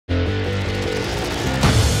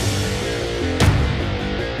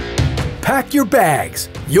Pack your bags.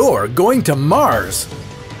 You're going to Mars.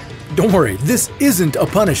 Don't worry, this isn't a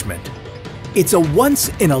punishment. It's a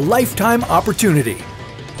once-in-a-lifetime opportunity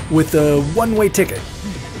with a one-way ticket.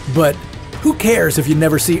 But who cares if you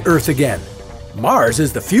never see Earth again? Mars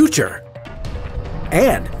is the future.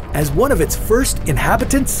 And as one of its first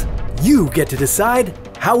inhabitants, you get to decide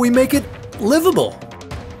how we make it livable.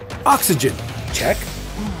 Oxygen, check.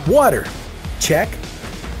 Water, check.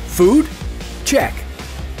 Food, check.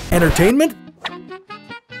 Entertainment?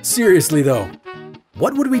 Seriously though,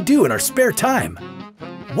 what would we do in our spare time?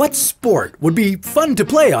 What sport would be fun to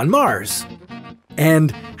play on Mars?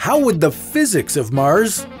 And how would the physics of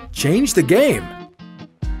Mars change the game?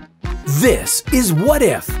 This is What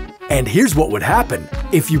If, and here's what would happen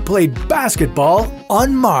if you played basketball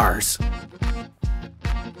on Mars.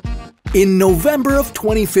 In November of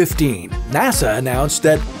 2015, NASA announced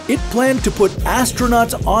that it planned to put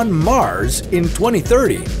astronauts on Mars in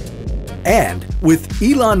 2030. And with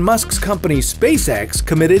Elon Musk's company SpaceX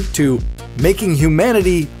committed to making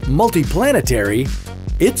humanity multiplanetary,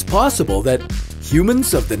 it's possible that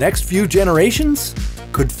humans of the next few generations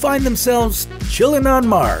could find themselves chilling on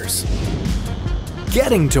Mars.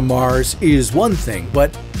 Getting to Mars is one thing,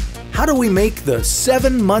 but how do we make the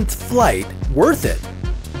 7-month flight worth it?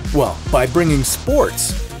 Well, by bringing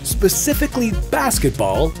sports, specifically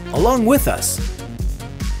basketball, along with us.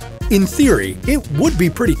 In theory, it would be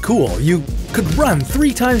pretty cool. You could run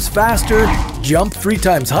 3 times faster, jump 3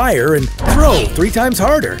 times higher, and throw 3 times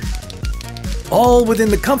harder. All within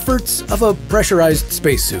the comforts of a pressurized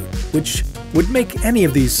spacesuit, which would make any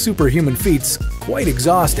of these superhuman feats quite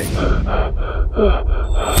exhausting.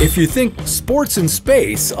 If you think sports in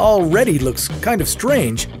space already looks kind of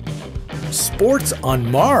strange, sports on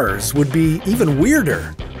Mars would be even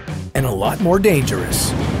weirder and a lot more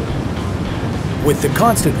dangerous. With the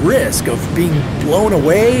constant risk of being blown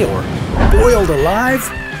away or boiled alive,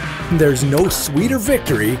 there's no sweeter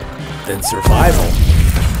victory than survival.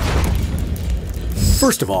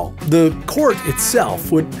 First of all, the court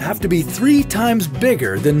itself would have to be 3 times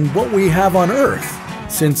bigger than what we have on Earth,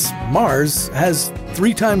 since Mars has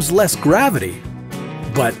 3 times less gravity.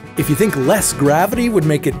 But if you think less gravity would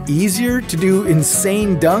make it easier to do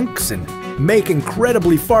insane dunks and make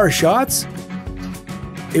incredibly far shots,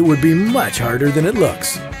 it would be much harder than it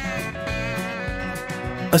looks.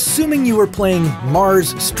 Assuming you were playing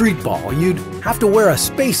Mars street ball, you'd have to wear a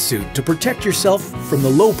spacesuit to protect yourself from the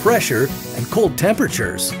low pressure and cold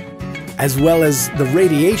temperatures, as well as the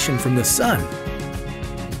radiation from the sun.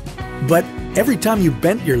 But every time you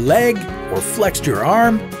bent your leg or flexed your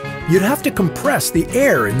arm, you'd have to compress the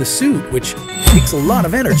air in the suit, which takes a lot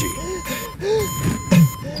of energy.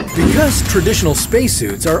 Because traditional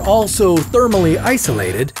spacesuits are also thermally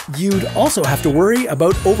isolated, you'd also have to worry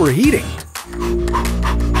about overheating.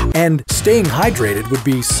 And staying hydrated would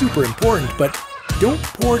be super important, but don't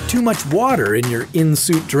pour too much water in your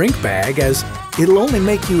in-suit drink bag, as it'll only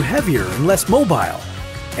make you heavier and less mobile.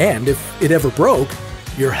 And if it ever broke,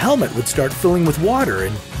 your helmet would start filling with water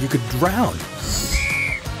and you could drown.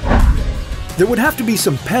 There would have to be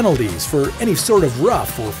some penalties for any sort of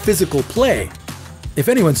rough or physical play. If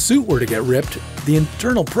anyone's suit were to get ripped, the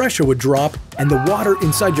internal pressure would drop and the water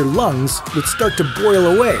inside your lungs would start to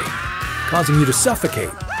boil away, causing you to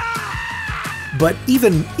suffocate. But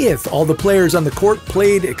even if all the players on the court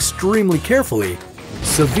played extremely carefully,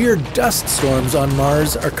 severe dust storms on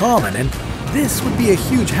Mars are common, and this would be a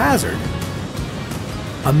huge hazard.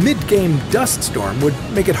 A mid-game dust storm would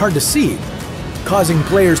make it hard to see, causing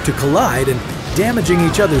players to collide and damaging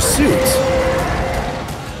each other's suits.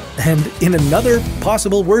 And in another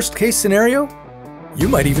possible worst-case scenario, you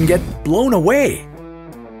might even get blown away.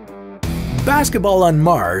 Basketball on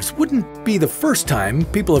Mars wouldn't be the first time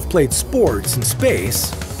people have played sports in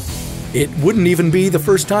space. It wouldn't even be the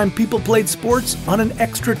first time people played sports on an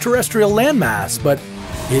extraterrestrial landmass, but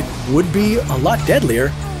it would be a lot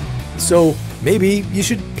deadlier. So maybe you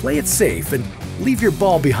should play it safe and leave your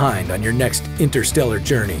ball behind on your next interstellar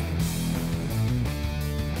journey.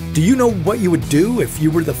 Do you know what you would do if you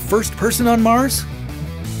were the first person on Mars?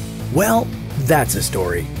 Well, that's a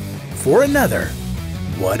story for another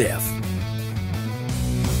What If.